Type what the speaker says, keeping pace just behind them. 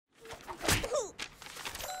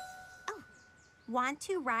Want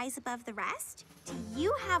to rise above the rest? Do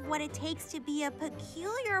you have what it takes to be a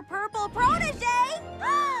peculiar purple protege?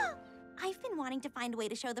 I've been wanting to find a way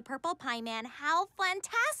to show the purple pie man how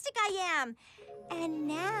fantastic I am. And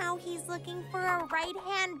now he's looking for a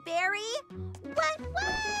right-hand berry? What?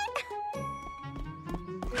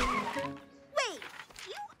 Wait,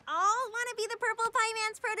 you all want to be the purple pie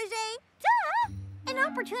man's protege? Duh! An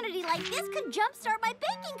opportunity like this could jumpstart my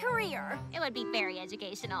baking career. It would be very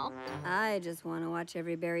educational. I just want to watch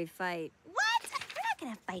every berry fight. What? We're not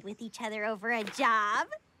gonna fight with each other over a job.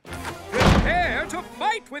 Prepare to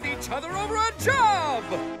fight with each other over a job!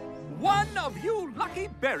 One of you lucky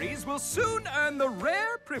berries will soon earn the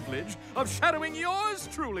rare privilege of shadowing yours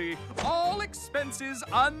truly, all expenses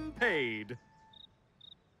unpaid.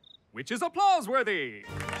 Which is applause-worthy.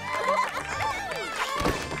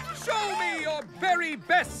 Show me your very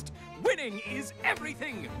best. Winning is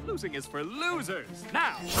everything. Losing is for losers.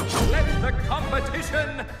 Now, let the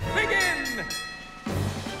competition begin.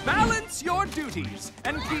 Balance your duties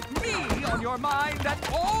and keep me on your mind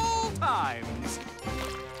at all times.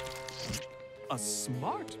 A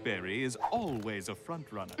smart berry is always a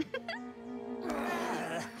front runner.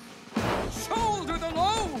 Shoulder the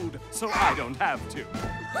load so I don't have to.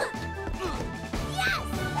 Yes!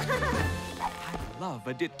 I love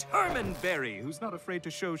a determined berry who's not afraid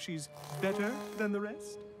to show she's better than the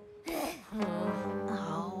rest.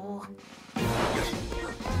 Oh.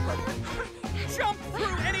 Jump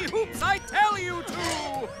through any hoops I tell you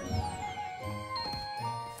to!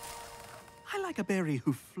 I like a berry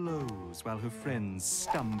who flows while her friends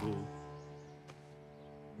stumble.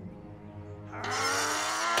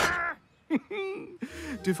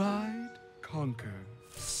 Divide, conquer,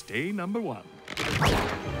 stay number one.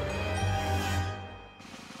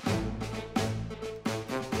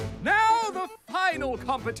 Now the final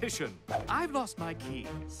competition. I've lost my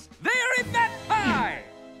keys. They're in that pie!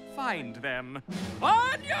 Find them.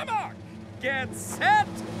 On your mark, get set,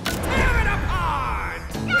 tear it apart!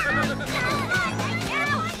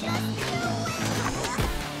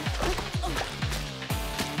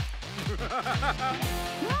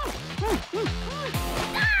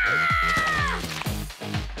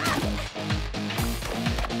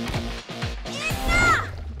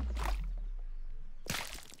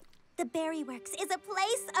 The Berry Works is a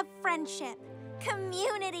place of friendship,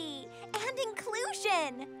 community, and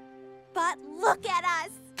inclusion. But look at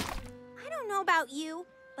us. I don't know about you,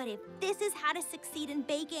 but if this is how to succeed in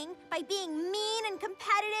baking, by being mean and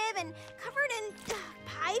competitive and covered in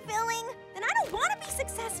pie filling, then I don't want to be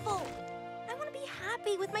successful. I want to be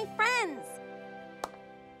happy with my friends.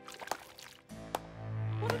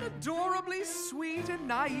 What an adorably sweet and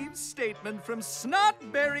naive statement from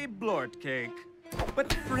Snotberry Blortcake.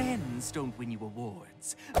 But friends don't win you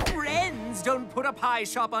awards. Friends don't put a pie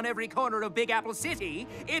shop on every corner of Big Apple City.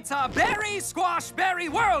 It's a berry squash berry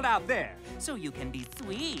world out there. So you can be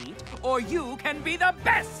sweet, or you can be the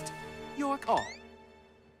best. Your call.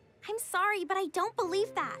 I'm sorry, but I don't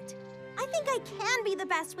believe that. I think I can be the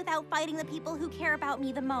best without fighting the people who care about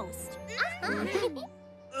me the most.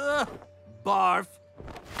 Ugh, barf.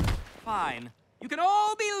 Fine. You can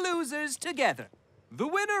all be losers together. The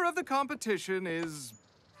winner of the competition is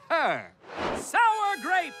her. Sour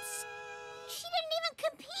grapes! She didn't even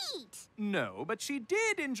compete! No, but she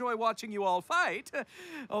did enjoy watching you all fight.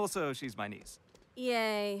 Also, she's my niece.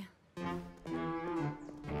 Yay. You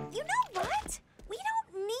know what? We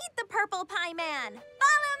don't need the purple pie man.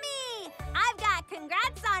 Follow me! I've got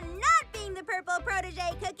congrats on not being the purple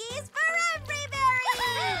protege cookies for every berry!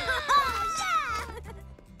 Oh, yeah!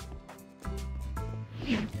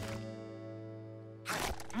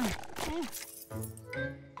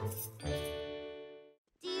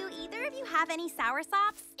 Do either of you have any sour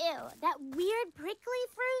sops? Ew, that weird prickly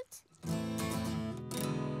fruit?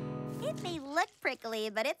 It may look prickly,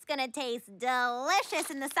 but it's gonna taste delicious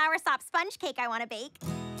in the sour sop sponge cake I want to bake.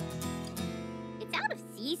 It's out of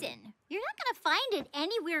season. You're not gonna find it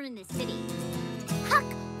anywhere in the city. Huck,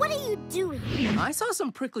 what are you doing? I saw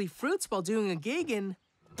some prickly fruits while doing a gig in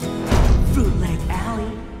Fruit Lake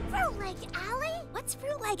Alley. Fruit Lake Alley? What's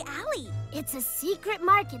Fruit Lake Alley? It's a secret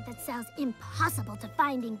market that sells impossible to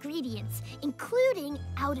find ingredients, including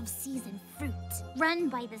out-of-season fruit. Run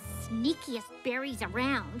by the sneakiest berries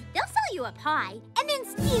around. They'll sell you a pie and then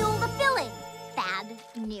steal the filling. Bad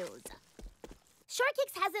news.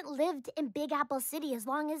 Shortcake hasn't lived in Big Apple City as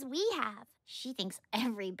long as we have. She thinks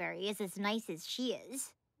every berry is as nice as she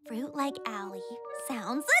is. Fruit Lake Alley.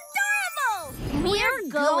 Sounds adorable! We're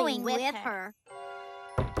going with her.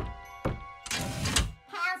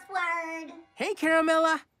 Password. Hey,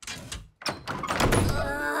 Caramella.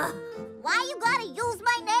 Why you gotta use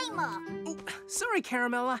my name? Sorry,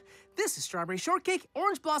 Caramella. This is strawberry shortcake,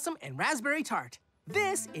 orange blossom, and raspberry tart.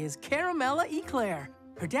 This is Caramella Eclair.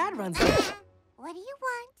 Her dad runs it. What do you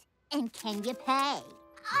want? And can you pay?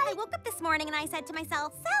 I woke up this morning and I said to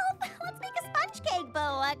myself, Self, let's make a sponge cake,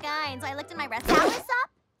 but what kind? So I looked in my recipe. Sour sop?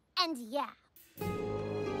 And yeah.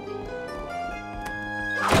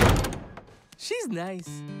 She's nice.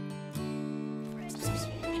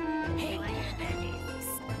 Hey,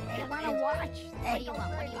 you wanna watch? What do you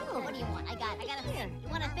want? What do you want? I got a thing. You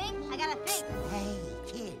want a thing? I got a thing. Hey,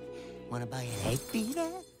 kid, wanna buy an egg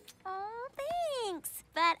beater? Oh, thanks.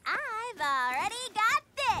 But I've already got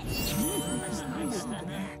this.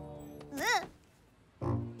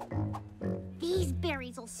 These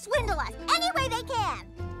berries will swindle us any way they can.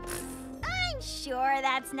 I'm sure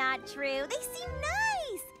that's not true. They seem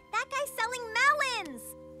nice. That guy's selling melons.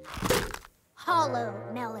 Hollow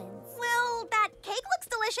melons. Well, that cake looks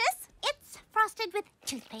delicious. It's frosted with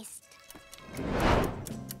toothpaste.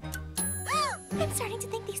 I'm starting to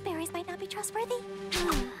think these berries might not be trustworthy.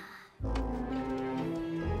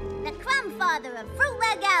 The crumb father of Fruit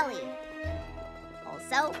Leg Alley.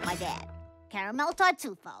 Also, my dad, Caramel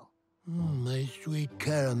Tartufo. My sweet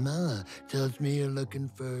Caramella tells me you're looking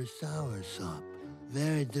for sour sop.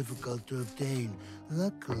 Very difficult to obtain.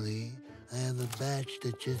 Luckily, I have a batch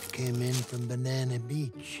that just came in from Banana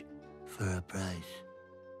Beach for a price.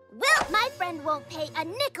 Well, my friend won't pay a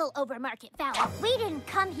nickel over market value. We didn't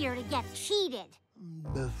come here to get cheated.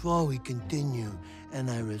 Before we continue,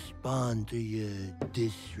 and I respond to your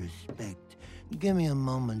disrespect, give me a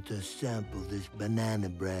moment to sample this banana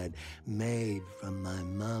bread made from my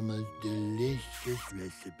mama's delicious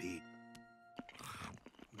recipe.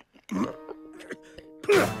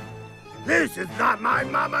 This is not my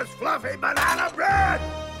mama's fluffy banana bread!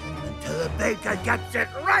 Until the baker gets it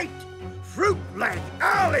right, Fruit Leg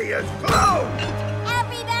Alley is closed!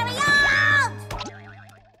 Every berry out!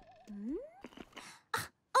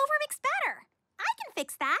 Overmixed batter. I can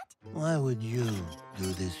fix that. Why would you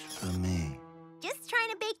do this for me? Just trying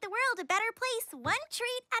to make the world a better place, one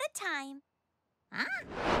treat at a time.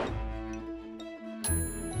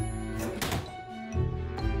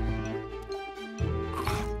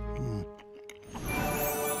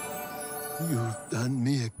 You've done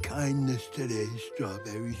me a kindness today,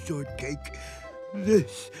 strawberry shortcake.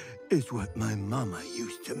 This is what my mama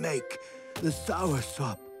used to make. The sour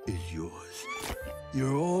sop is yours.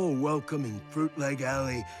 You're all welcome in Fruit Leg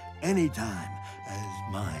Alley anytime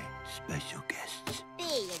as my special guests. There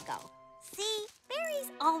you go. See, berries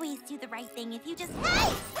always do the right thing if you just...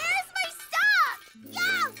 Hey, where's my stuff?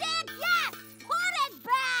 Yo, Dad, yes! Put it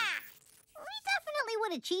back! We definitely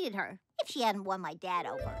would have cheated her if she hadn't won my dad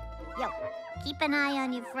over. Yo, keep an eye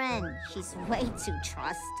on your friend. She's way too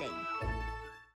trusting.